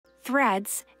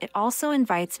threads, it also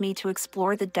invites me to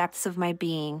explore the depths of my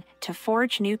being, to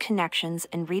forge new connections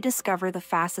and rediscover the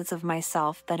facets of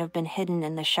myself that have been hidden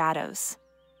in the shadows.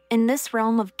 In this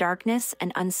realm of darkness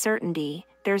and uncertainty,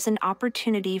 there's an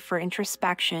opportunity for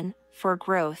introspection, for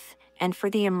growth, and for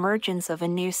the emergence of a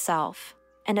new self.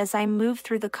 And as I move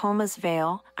through the coma's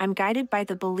veil, I'm guided by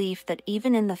the belief that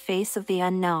even in the face of the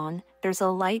unknown, there's a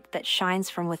light that shines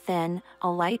from within, a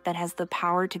light that has the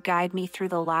power to guide me through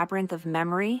the labyrinth of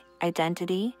memory,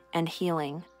 identity, and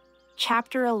healing.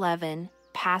 Chapter 11: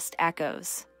 Past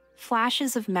Echoes.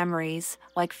 Flashes of memories,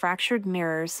 like fractured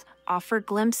mirrors, offer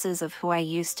glimpses of who I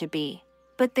used to be.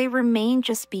 But they remain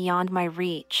just beyond my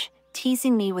reach,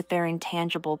 teasing me with their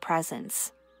intangible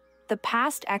presence. The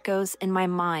past echoes in my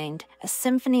mind, a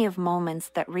symphony of moments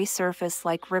that resurface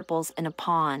like ripples in a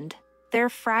pond. They're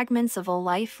fragments of a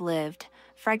life lived,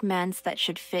 fragments that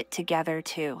should fit together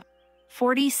too.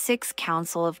 46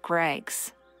 Council of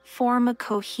Gregs form a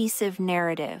cohesive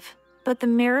narrative. But the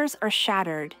mirrors are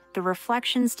shattered, the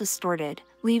reflections distorted,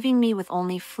 leaving me with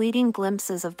only fleeting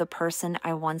glimpses of the person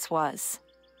I once was.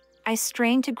 I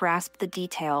strain to grasp the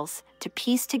details, to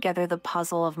piece together the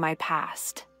puzzle of my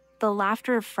past. The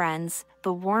laughter of friends,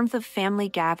 the warmth of family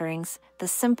gatherings, the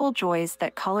simple joys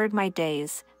that colored my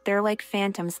days, they're like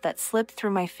phantoms that slipped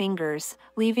through my fingers,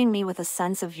 leaving me with a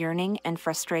sense of yearning and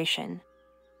frustration.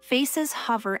 Faces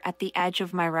hover at the edge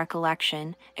of my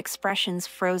recollection, expressions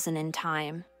frozen in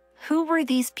time. Who were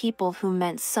these people who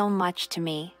meant so much to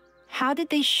me? How did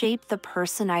they shape the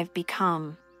person I've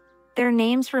become? Their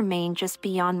names remain just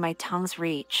beyond my tongue's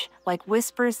reach, like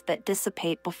whispers that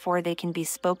dissipate before they can be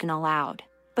spoken aloud.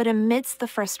 But amidst the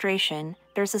frustration,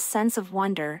 there's a sense of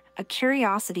wonder, a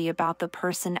curiosity about the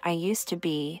person I used to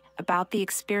be, about the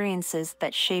experiences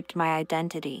that shaped my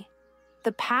identity.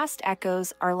 The past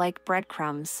echoes are like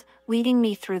breadcrumbs, leading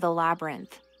me through the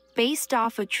labyrinth. Based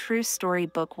off a true story,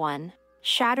 Book 1.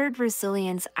 Shattered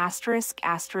Resilience **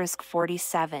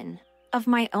 47. Of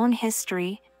my own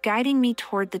history, guiding me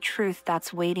toward the truth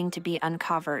that's waiting to be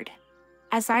uncovered.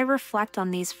 As I reflect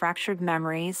on these fractured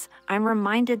memories, I'm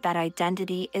reminded that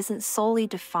identity isn't solely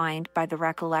defined by the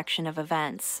recollection of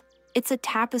events. It's a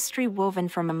tapestry woven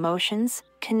from emotions,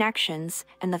 connections,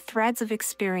 and the threads of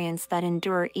experience that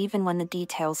endure even when the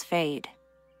details fade.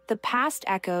 The past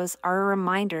echoes are a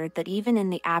reminder that even in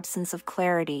the absence of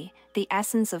clarity, the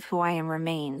essence of who I am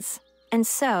remains. And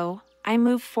so, I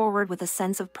move forward with a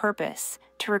sense of purpose,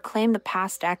 to reclaim the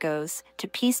past echoes, to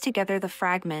piece together the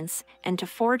fragments, and to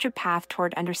forge a path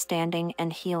toward understanding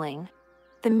and healing.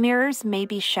 The mirrors may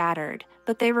be shattered,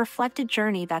 but they reflect a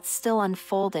journey that's still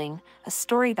unfolding, a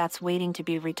story that's waiting to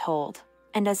be retold.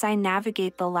 And as I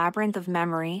navigate the labyrinth of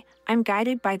memory, I'm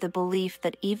guided by the belief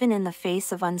that even in the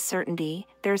face of uncertainty,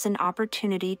 there's an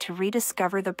opportunity to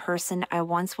rediscover the person I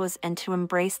once was and to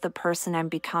embrace the person I'm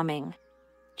becoming.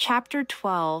 Chapter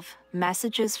 12: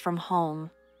 Messages from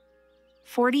Home.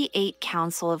 48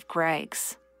 Council of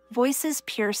Gregs. Voices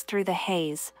pierce through the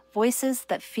haze, voices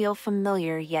that feel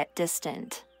familiar yet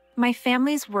distant. My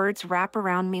family's words wrap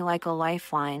around me like a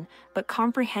lifeline, but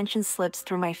comprehension slips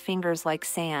through my fingers like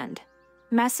sand.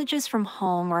 Messages from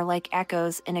home are like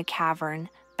echoes in a cavern,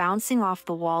 bouncing off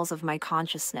the walls of my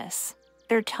consciousness.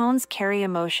 Their tones carry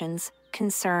emotions,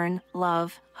 concern,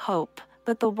 love, hope,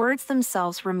 but the words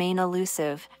themselves remain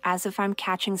elusive, as if I'm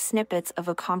catching snippets of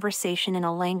a conversation in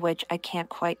a language I can't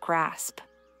quite grasp.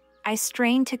 I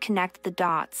strain to connect the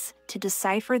dots, to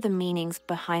decipher the meanings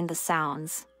behind the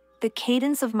sounds. The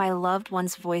cadence of my loved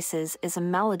ones' voices is a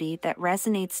melody that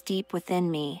resonates deep within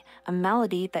me, a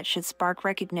melody that should spark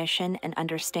recognition and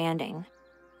understanding.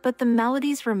 But the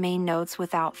melodies remain notes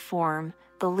without form,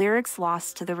 the lyrics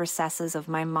lost to the recesses of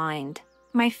my mind.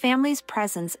 My family's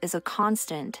presence is a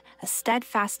constant, a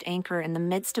steadfast anchor in the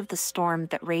midst of the storm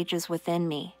that rages within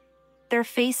me. Their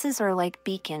faces are like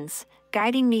beacons,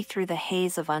 guiding me through the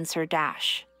haze of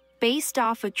uncertainty. Based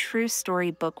off a true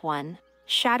story, Book 1.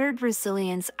 Shattered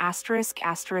Resilience **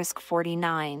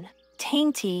 49.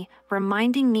 Tainty,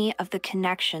 reminding me of the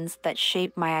connections that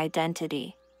shape my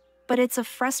identity. But it's a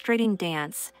frustrating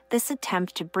dance, this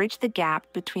attempt to bridge the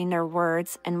gap between their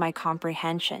words and my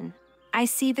comprehension. I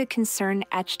see the concern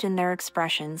etched in their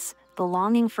expressions, the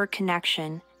longing for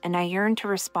connection, and I yearn to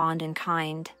respond in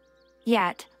kind.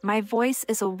 Yet, my voice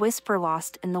is a whisper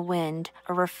lost in the wind,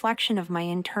 a reflection of my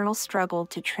internal struggle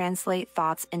to translate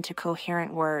thoughts into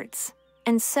coherent words.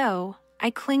 And so, I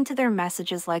cling to their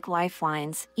messages like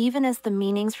lifelines, even as the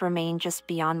meanings remain just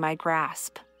beyond my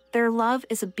grasp. Their love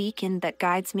is a beacon that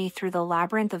guides me through the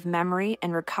labyrinth of memory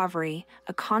and recovery,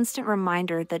 a constant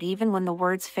reminder that even when the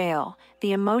words fail,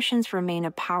 the emotions remain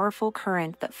a powerful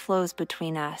current that flows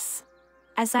between us.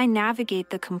 As I navigate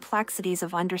the complexities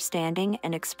of understanding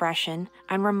and expression,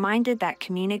 I'm reminded that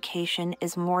communication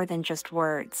is more than just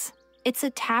words. It's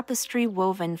a tapestry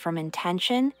woven from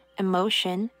intention,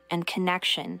 emotion, and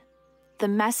connection. The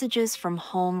messages from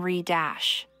home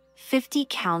redash. 50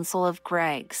 Counsel of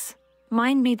Greg's.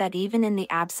 Mind me that even in the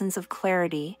absence of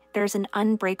clarity, there's an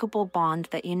unbreakable bond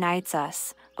that unites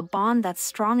us, a bond that's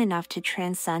strong enough to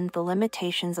transcend the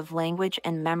limitations of language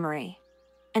and memory.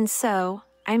 And so,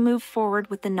 I move forward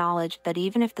with the knowledge that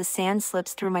even if the sand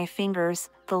slips through my fingers,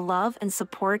 the love and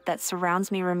support that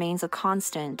surrounds me remains a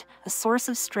constant, a source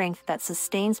of strength that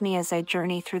sustains me as I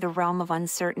journey through the realm of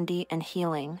uncertainty and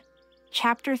healing.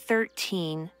 Chapter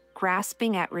 13,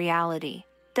 Grasping at Reality.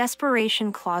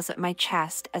 Desperation claws at my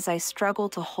chest as I struggle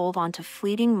to hold on to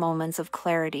fleeting moments of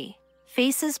clarity.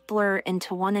 Faces blur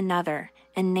into one another,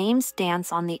 and names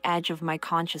dance on the edge of my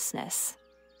consciousness.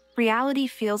 Reality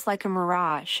feels like a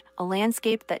mirage, a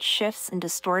landscape that shifts and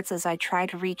distorts as I try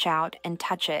to reach out and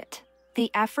touch it. The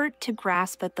effort to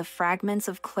grasp at the fragments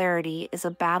of clarity is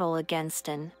a battle against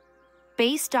an.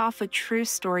 Based off a true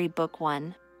story, Book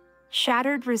 1.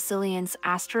 Shattered Resilience **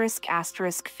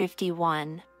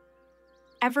 51.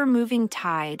 Ever-moving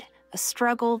tide, a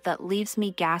struggle that leaves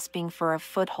me gasping for a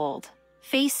foothold.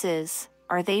 Faces,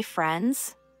 are they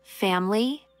friends?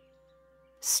 Family?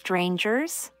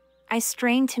 Strangers? I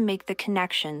strain to make the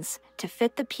connections, to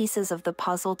fit the pieces of the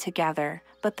puzzle together,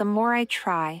 but the more I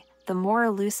try, the more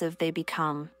elusive they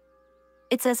become.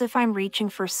 It's as if I'm reaching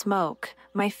for smoke,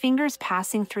 my fingers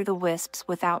passing through the wisps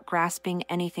without grasping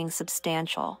anything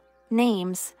substantial.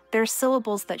 Names, they're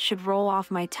syllables that should roll off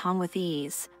my tongue with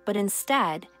ease, but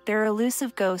instead, they're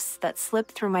elusive ghosts that slip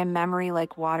through my memory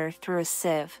like water through a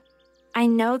sieve. I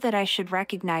know that I should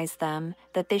recognize them,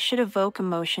 that they should evoke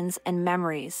emotions and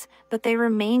memories, but they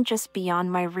remain just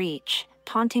beyond my reach,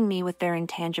 taunting me with their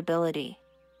intangibility.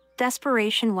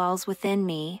 Desperation wells within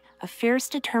me, a fierce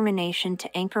determination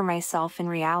to anchor myself in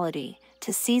reality,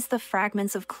 to seize the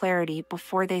fragments of clarity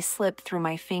before they slip through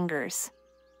my fingers.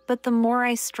 But the more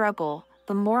I struggle,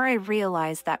 the more I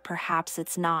realize that perhaps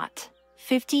it's not.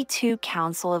 52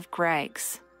 Counsel of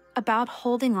Greg's. About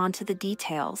holding on to the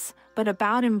details, but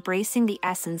about embracing the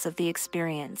essence of the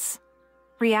experience.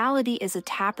 Reality is a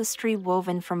tapestry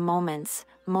woven from moments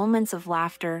of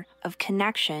laughter, of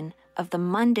connection, of the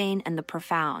mundane and the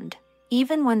profound.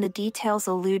 Even when the details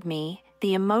elude me,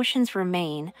 the emotions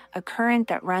remain, a current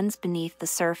that runs beneath the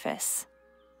surface.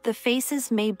 The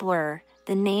faces may blur,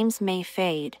 the names may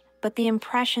fade, but the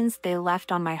impressions they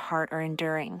left on my heart are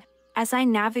enduring. As I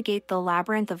navigate the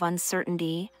labyrinth of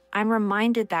uncertainty, I'm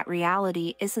reminded that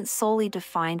reality isn't solely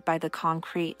defined by the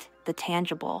concrete, the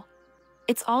tangible.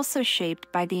 It's also shaped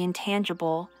by the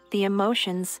intangible, the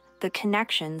emotions, the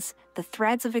connections, the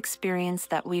threads of experience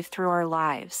that weave through our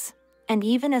lives. And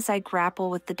even as I grapple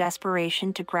with the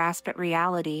desperation to grasp at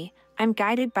reality, I'm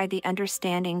guided by the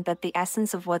understanding that the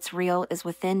essence of what's real is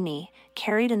within me,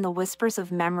 carried in the whispers of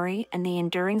memory and the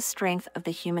enduring strength of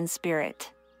the human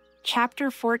spirit. Chapter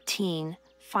 14,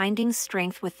 Finding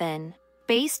Strength Within.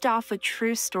 Based off a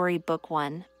true story, Book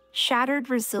 1. Shattered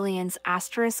Resilience **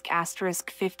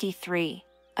 53.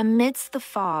 Amidst the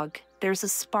fog, there's a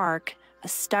spark, a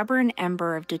stubborn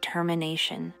ember of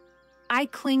determination. I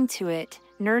cling to it,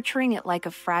 nurturing it like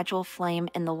a fragile flame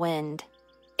in the wind.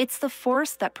 It's the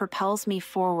force that propels me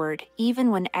forward,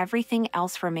 even when everything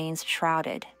else remains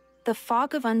shrouded. The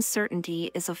fog of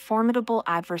uncertainty is a formidable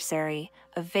adversary,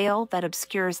 a veil that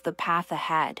obscures the path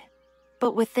ahead.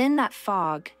 But within that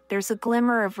fog, there's a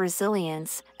glimmer of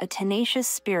resilience, a tenacious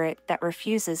spirit that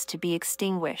refuses to be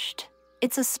extinguished.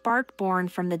 It's a spark born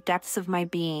from the depths of my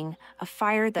being, a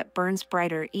fire that burns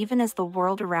brighter even as the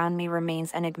world around me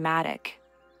remains enigmatic.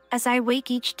 As I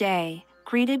wake each day,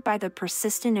 greeted by the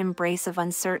persistent embrace of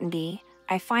uncertainty,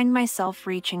 I find myself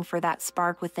reaching for that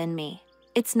spark within me.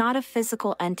 It's not a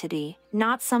physical entity,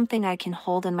 not something I can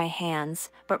hold in my hands,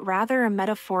 but rather a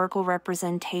metaphorical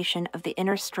representation of the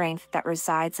inner strength that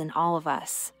resides in all of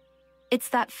us. It's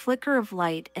that flicker of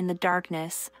light in the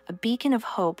darkness, a beacon of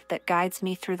hope that guides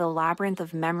me through the labyrinth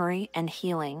of memory and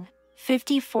healing.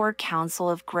 54 Counsel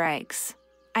of Greg's.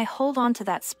 I hold on to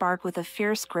that spark with a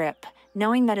fierce grip,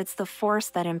 knowing that it's the force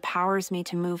that empowers me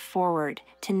to move forward,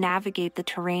 to navigate the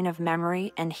terrain of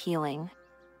memory and healing.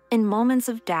 In moments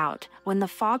of doubt, when the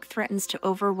fog threatens to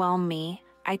overwhelm me,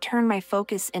 I turn my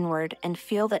focus inward and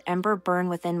feel that ember burn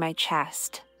within my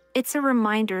chest. It's a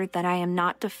reminder that I am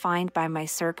not defined by my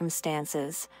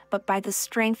circumstances, but by the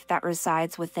strength that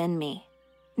resides within me.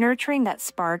 Nurturing that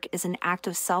spark is an act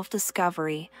of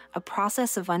self-discovery, a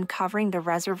process of uncovering the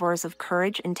reservoirs of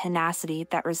courage and tenacity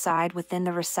that reside within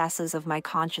the recesses of my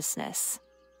consciousness.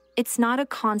 It's not a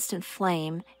constant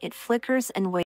flame, it flickers and waves.